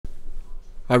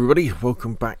Hi everybody,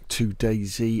 welcome back to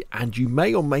DayZ, and you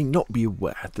may or may not be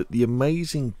aware that the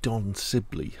amazing Don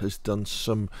Sibley has done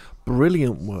some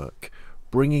brilliant work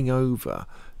bringing over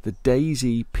the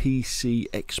DayZ PC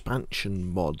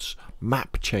expansion mods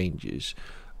map changes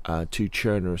to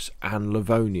Chernarus and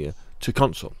Livonia to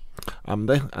console. And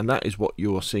that is what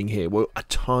you're seeing here. Well, a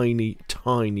tiny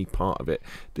part of it.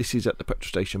 This is at the petrol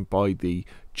station by the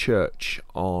church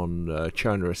on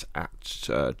Chernarus at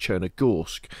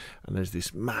Chernogorsk, and there's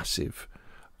this massive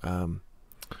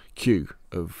queue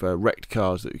of wrecked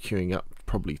cars that are queuing up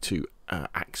probably to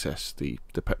access the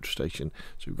petrol station.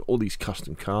 So we've got all these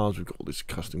custom cars, we've got all this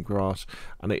custom grass,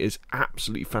 and it is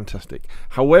absolutely fantastic.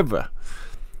 However,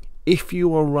 if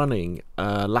you are running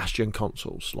last gen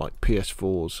consoles like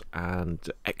PS4s and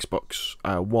Xbox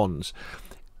Ones,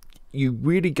 you're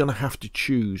really going to have to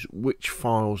choose which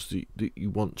files that you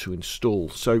want to install.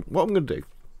 So what I'm going to do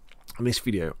in this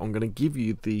video, I'm going to give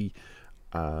you the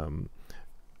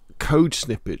code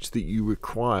snippets that you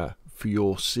require for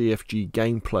your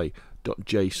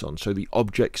cfggameplay.json, so the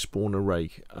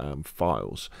objectSpawnersArr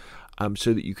files,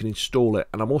 so that you can install it.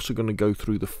 And I'm also going to go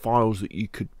through the files that you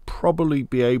could probably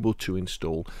be able to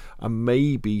install, and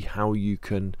maybe how you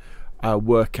can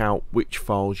work out which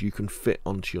files you can fit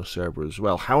onto your server as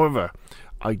well. However,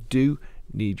 I do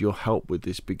need your help with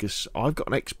this because I've got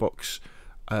an Xbox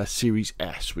Series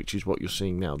S, which is what you're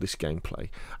seeing now, this gameplay,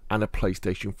 and a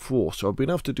PlayStation 4. So I've been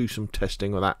able to do some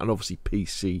testing on that, and obviously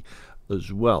PC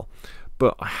as well.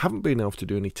 But I haven't been able to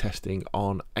do any testing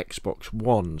on Xbox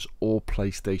Ones or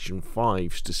PlayStation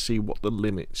 5s to see what the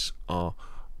limits are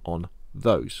on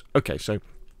those. Okay, so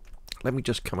let me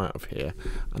just come out of here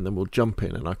and then we'll jump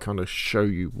in and I kind of show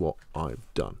you what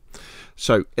I've done.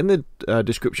 So in the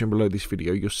description below this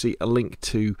video, you'll see a link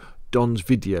to Don's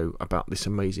video about this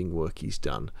amazing work he's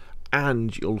done,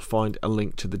 and you'll find a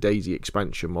link to the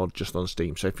DayZ-Expansion mod just on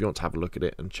Steam. So if you want to have a look at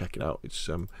it and check it out, it's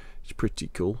pretty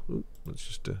cool. Ooh, let's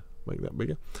just make that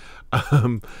bigger.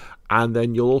 And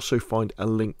then you'll also find a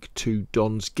link to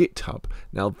Don's GitHub.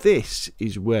 Now this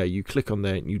is where you click on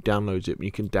there and you download it, and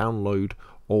you can download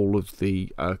all of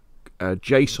the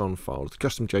JSON files, the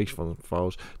custom JSON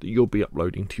files that you'll be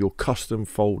uploading to your custom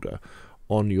folder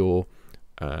on your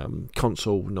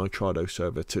console Nitrado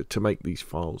server to make these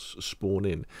files spawn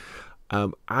in.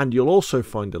 And you'll also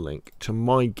find a link to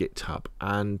my GitHub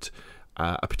and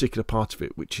a particular part of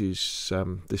it, which is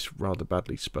this rather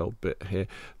badly spelled bit here,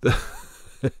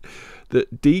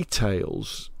 that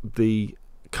details the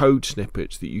code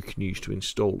snippets that you can use to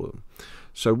install them.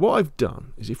 So what I've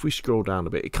done is, if we scroll down a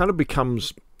bit, it kind of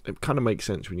makes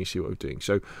sense when you see what we're doing.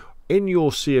 So in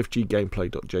your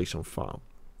cfggameplay.json file,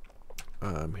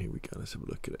 here we go, let's have a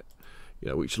look at it,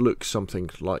 which looks something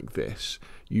like this.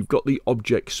 You've got the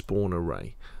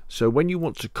objectSpawnersArr. So when you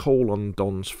want to call on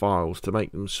Don's files to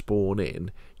make them spawn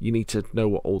in, you need to know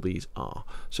what all these are.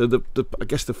 So I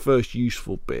guess the first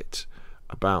useful bit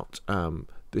about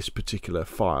this particular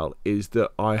file is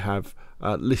that I have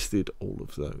listed all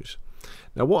of those.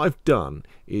 Now what I've done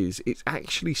is it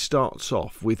actually starts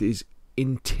off with his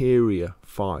interior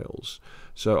files.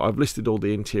 So I've listed all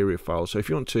the interior files. So if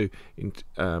you want to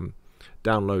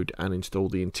download and install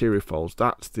the interior files,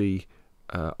 that's the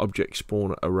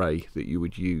objectSpawnersArr that you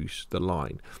would use, the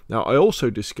line. Now I also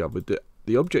discovered that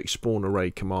the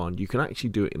objectSpawnersArr command, you can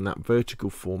actually do it in that vertical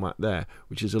format there,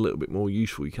 which is a little bit more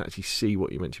useful. You can actually see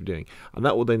what you're meant to be doing, and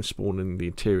that will then spawn in the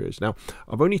interiors. Now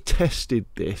I've only tested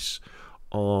this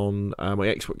on my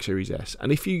Xbox Series S,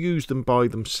 and if you use them by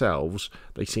themselves,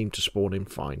 they seem to spawn in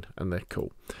fine and they're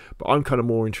cool. But I'm kind of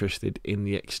more interested in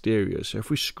the exteriors. So if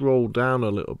we scroll down a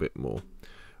little bit more,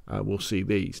 we'll see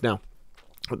these. Now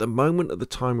at the moment, at the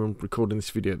time I'm recording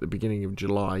this video, at the beginning of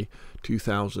July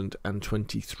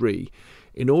 2023,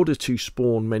 in order to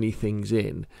spawn many things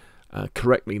in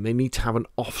correctly, they need to have an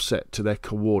offset to their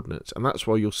coordinates, and that's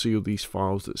why you'll see all these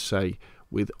files that say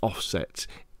with offsets.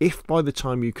 If by the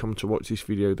time you come to watch this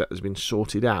video that has been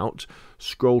sorted out,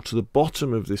 scroll to the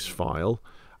bottom of this file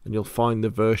and you'll find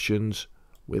the versions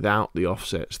without the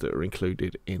offsets that are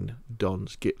included in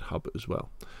Don's GitHub as well.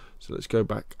 So let's go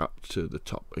back up to the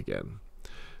top again.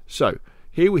 So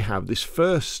here we have this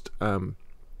first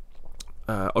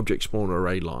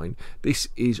objectSpawnersArr line. This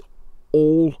is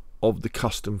all of the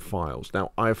custom files.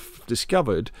 Now I've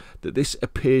discovered that this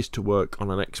appears to work on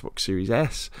an Xbox Series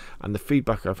S, and the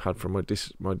feedback I've had from my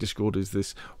Discord is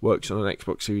this works on an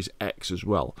Xbox Series X as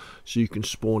well. So you can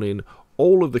spawn in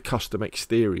all of the custom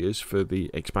exteriors for the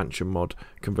expansion mod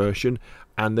conversion,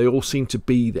 and they all seem to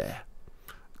be there.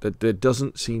 there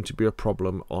doesn't seem to be a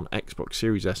problem on Xbox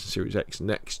Series S and Series X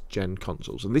next gen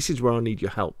consoles, and this is where I need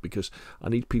your help, because I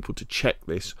need people to check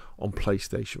this on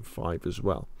PlayStation 5 as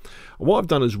well. And what I've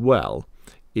done as well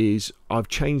is I've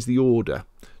changed the order.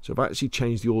 So I've actually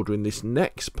changed the order in this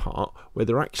next part, where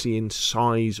they're actually in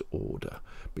size order,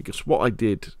 because what I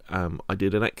did an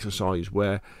exercise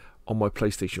where on my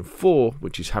PlayStation 4,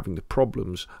 which is having the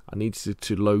problems, I needed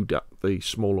to load up the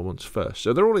smaller ones first.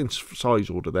 So they're all in size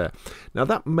order there. Now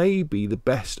that may be the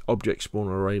best object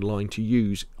spawner array line to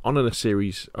use on a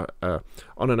series, on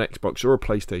an Xbox or a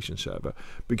PlayStation server,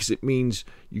 because it means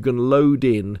you're going to load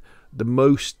in the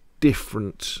most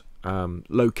different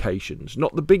locations,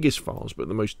 not the biggest files, but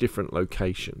the most different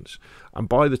locations. And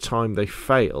by the time they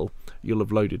fail, you'll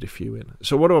have loaded a few in.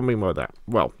 So what do I mean by that?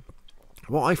 Well,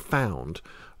 what I found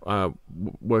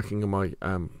working on my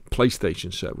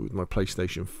PlayStation server with my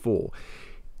PlayStation 4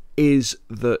 is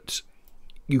that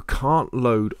you can't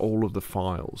load all of the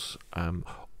files,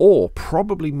 or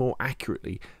probably more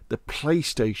accurately, the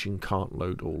PlayStation can't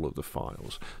load all of the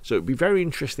files. So it'd be very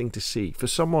interesting to see for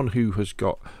someone who has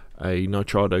got a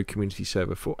Nitrado community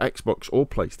server for Xbox or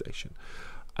PlayStation,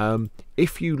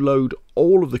 if you load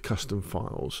all of the custom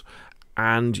files,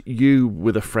 and you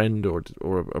with a friend or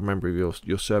a member of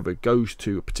your server goes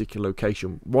to a particular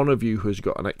location, one of you has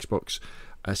got an Xbox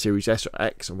Series S or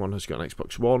X, and one has got an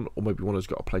Xbox One, or maybe one has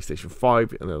got a PlayStation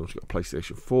 5 and the other's got a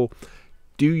PlayStation 4,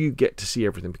 do you get to see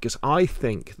everything? Because I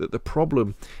think that the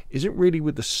problem isn't really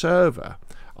with the server.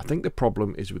 I think the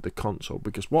problem is with the console,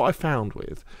 because what I found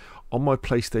with on my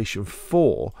PlayStation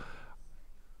 4,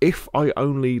 if I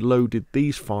only loaded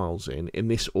these files in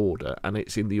this order, and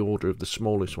it's in the order of the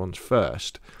smallest ones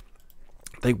first,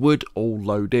 they would all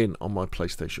load in on my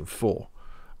PlayStation 4,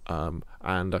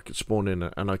 and I could spawn in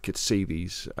and I could see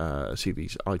these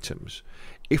items.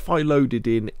 If I loaded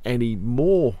in any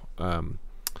more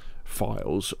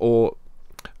files, or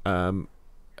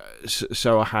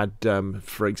so I had,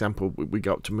 for example, we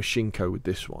got up to Machinko with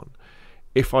this one.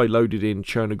 If I loaded in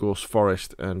Chernogorsk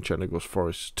Forest and Chernogorsk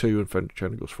Forest 2 and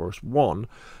Chernogorsk Forest 1,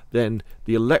 then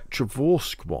the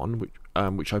Elektrovorsk one,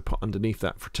 which I put underneath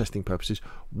that for testing purposes,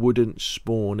 wouldn't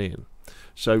spawn in.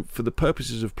 So for the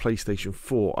purposes of PlayStation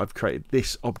 4, I've created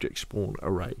this object spawn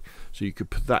array, so you could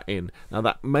put that in. Now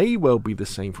that may well be the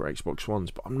same for Xbox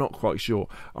Ones, but I'm not quite sure.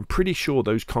 I'm pretty sure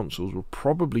those consoles will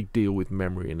probably deal with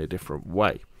memory in a different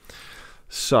way.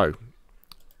 So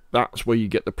that's where you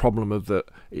get the problem of that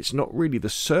it's not really the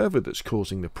server that's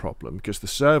causing the problem, because the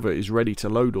server is ready to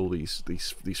load all these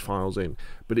files in,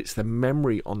 but it's the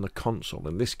memory on the console,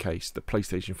 in this case the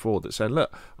PlayStation 4, that's saying,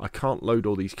 look, I can't load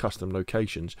all these custom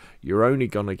locations, you're only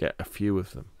going to get a few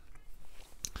of them.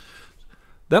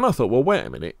 Then I thought, well, wait a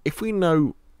minute, if we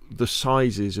know the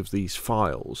sizes of these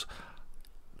files,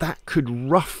 that could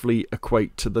roughly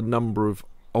equate to the number of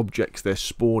objects they're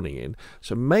spawning in,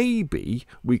 so maybe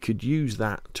we could use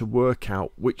that to work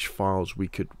out which files we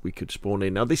could spawn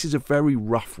in. Now this is a very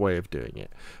rough way of doing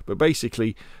it, but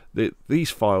basically these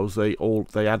files, they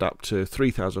add up to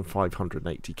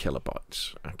 3,580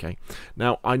 kilobytes. Okay,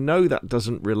 now I know that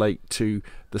doesn't relate to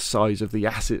the size of the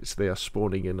assets they are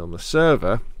spawning in on the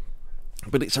server,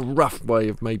 but it's a rough way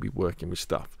of maybe working with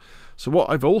stuff. So what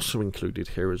I've also included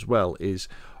here as well is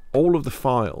all of the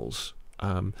files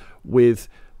with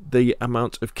the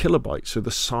amount of kilobytes, so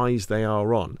the size they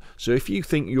are on. So if you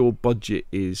think your budget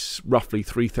is roughly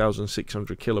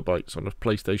 3,600 kilobytes on a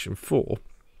PlayStation 4,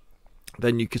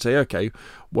 then you could say, okay,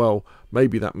 well,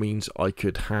 maybe that means I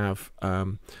could have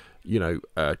Chernogorsk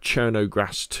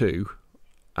 2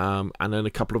 and then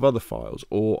a couple of other files,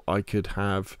 or I could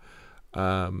have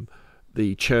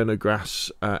the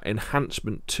Chernogorsk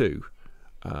enhancement 2,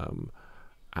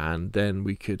 and then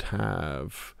we could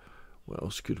have, what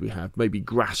else could we have? Maybe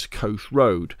Grass Coast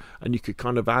Road, and you could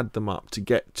kind of add them up to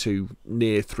get to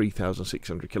near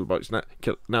 3,600 kilobytes.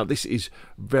 Now this is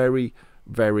very,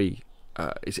 very,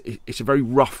 it's a very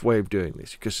rough way of doing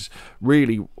this, because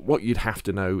really what you'd have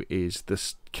to know is the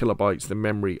kilobytes, the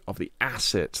memory of the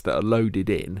assets that are loaded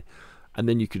in, and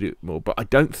then you could do it more. But I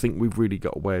don't think we've really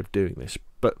got a way of doing this.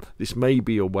 But this may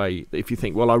be a way that if you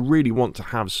think, well, I really want to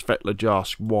have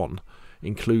svetlojarsk 1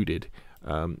 included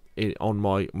on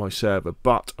my server,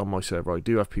 but on my server I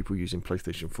do have people using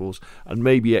PlayStation 4s and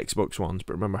maybe Xbox Ones,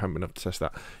 but remember I haven't been able to test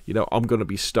that. I'm going to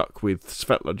be stuck with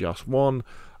svetlojarsk 1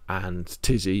 and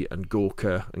Tizzy and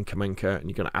Gorka and Kamenka, and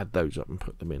you're going to add those up and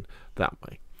put them in that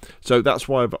way. So that's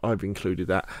why I've included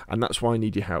that, and that's why I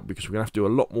need your help, because we're going to have to do a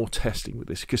lot more testing with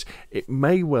this, because it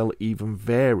may well even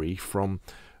vary from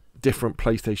different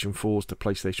PlayStation 4s to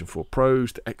PlayStation 4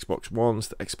 Pros to Xbox Ones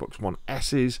to Xbox One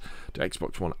S's to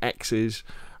Xbox One X's.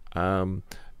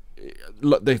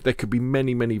 look, there could be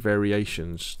many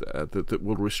variations that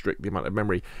will restrict the amount of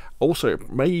memory. Also,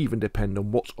 it may even depend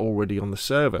on what's already on the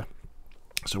server.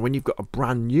 So when you've got a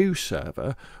brand new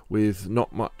server with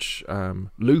not much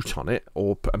loot on it,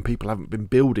 and people haven't been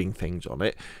building things on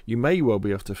it, you may well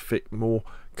be able to fit more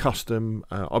custom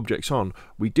objects on.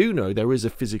 We do know there is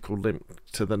a physical limit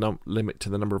to the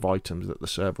number of items that the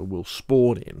server will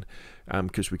spawn in,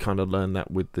 because we kind of learned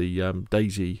that with the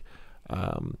DayZ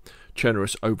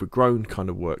generous overgrown kind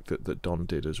of work that Don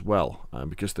did as well,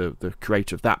 because the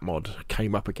creator of that mod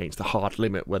came up against a hard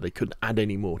limit where they couldn't add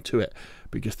any more to it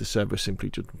because the server simply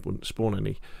just wouldn't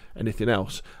spawn anything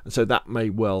else, and so that may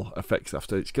well affect stuff.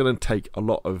 So it's going to take a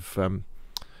lot of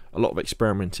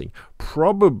experimenting.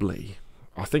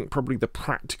 I think probably the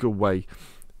practical way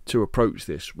to approach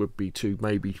this would be to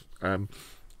maybe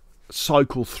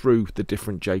cycle through the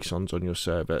different JSONs on your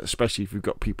server, especially if you've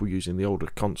got people using the older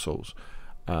consoles.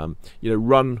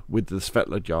 Run with the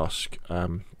Svetlogorsk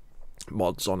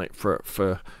mods on it for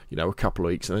a couple of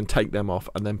weeks, and then take them off,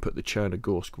 and then put the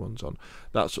Chernogorsk ones on,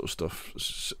 that sort of stuff,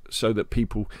 so that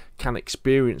people can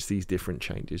experience these different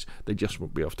changes. They just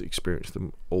won't be able to experience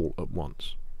them all at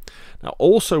once. Now,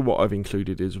 also what I've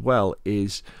included as well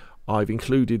is I've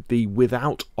included the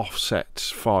without offsets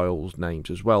files names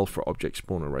as well for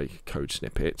objectSpawnerArr code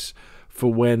snippets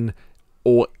for when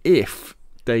or if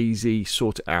DayZ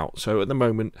sort it out. So at the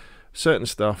moment, certain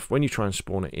stuff, when you try and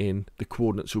spawn it in, the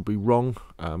coordinates will be wrong,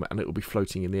 and it will be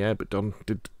floating in the air. But Don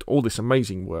did all this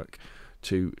amazing work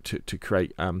to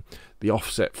create the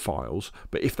offset files.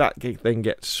 But if that then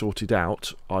gets sorted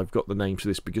out, I've got the names for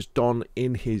this, because Don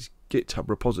in his GitHub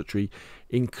repository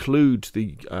includes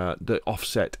the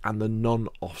offset and the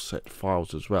non-offset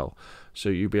files as well, so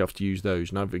you'll be able to use those.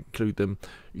 And I've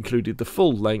included the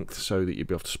full length so that you'll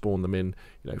be able to spawn them in,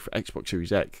 for Xbox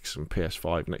Series X and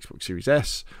PS5 and Xbox Series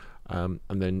S. And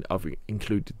then I've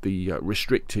included the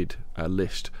restricted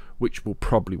list, which will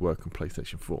probably work on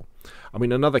PlayStation 4. I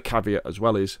mean, another caveat as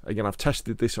well is, again, I've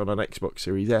tested this on an Xbox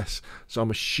Series S, so I'm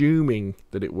assuming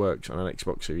that it works on an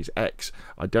Xbox Series X.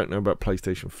 I don't know about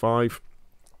PlayStation 5,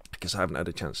 because I haven't had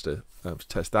a chance to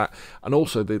test that. And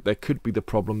also, there could be the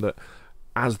problem that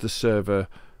as the server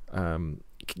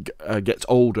gets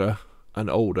older and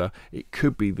older, it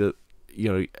could be that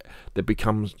there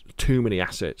becomes too many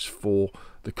assets for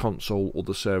the console or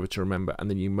the server to remember, and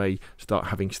then you may start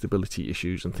having stability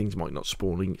issues, and things might not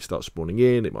start spawning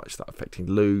in. It might start affecting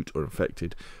loot or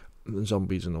affected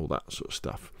zombies and all that sort of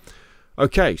stuff.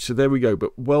 Okay, so there we go.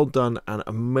 But well done, and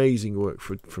amazing work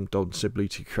from Don Sibley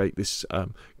to create this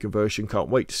conversion. Can't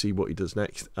wait to see what he does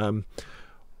next.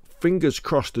 Fingers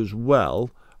crossed as well,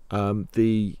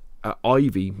 the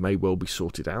Ivy may well be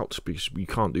sorted out, because we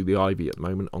can't do the Ivy at the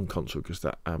moment on console, because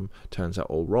that turns out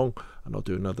all wrong, and I'll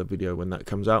do another video when that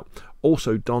comes out.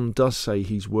 Also, Don does say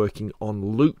he's working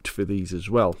on loot for these as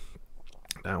well.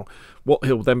 Now, what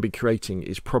he'll then be creating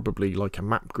is probably like a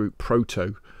map group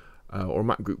proto or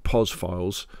map group pos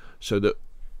files, so that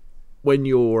when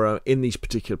you're in these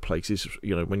particular places,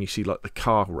 when you see like the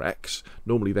car wrecks,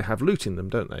 normally they have loot in them,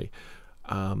 don't they?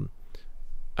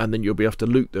 And then you'll be able to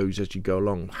loot those as you go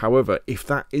along. However, if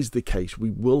that is the case, we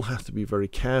will have to be very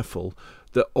careful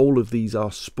that all of these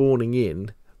are spawning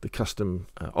in the custom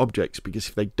objects, because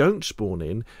if they don't spawn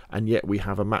in, and yet we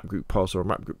have a map group pos or a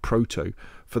map group proto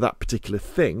for that particular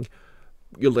thing,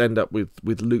 you'll end up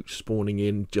with loot spawning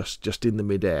in just in the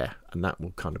mid-air, and that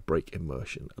will kind of break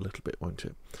immersion a little bit, won't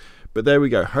it? But there we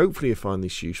go. Hopefully you find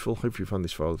this useful. Hopefully you find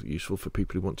this file useful for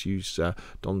people who want to use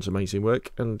Don's amazing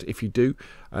work. And if you do,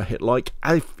 hit like.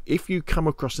 If you come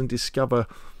across and discover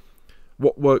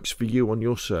what works for you on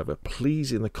your server,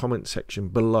 please in the comment section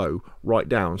below write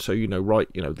down, so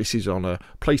this is on a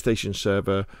PlayStation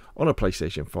server on a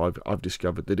PlayStation 5. I've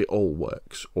discovered that it all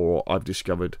works, or I've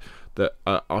discovered that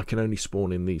I can only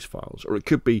spawn in these files. Or it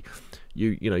could be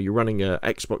you're running an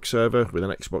Xbox server with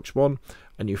an Xbox One,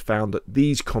 and you found that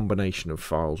these combination of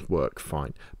files work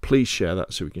fine. Please share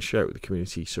that so we can share it with the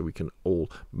community, so we can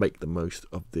all make the most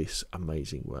of this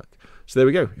amazing work. So there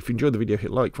we go. If you enjoyed the video,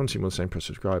 hit like. If you want to see more of the same, press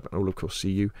subscribe, and I will of course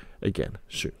see you again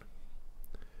soon.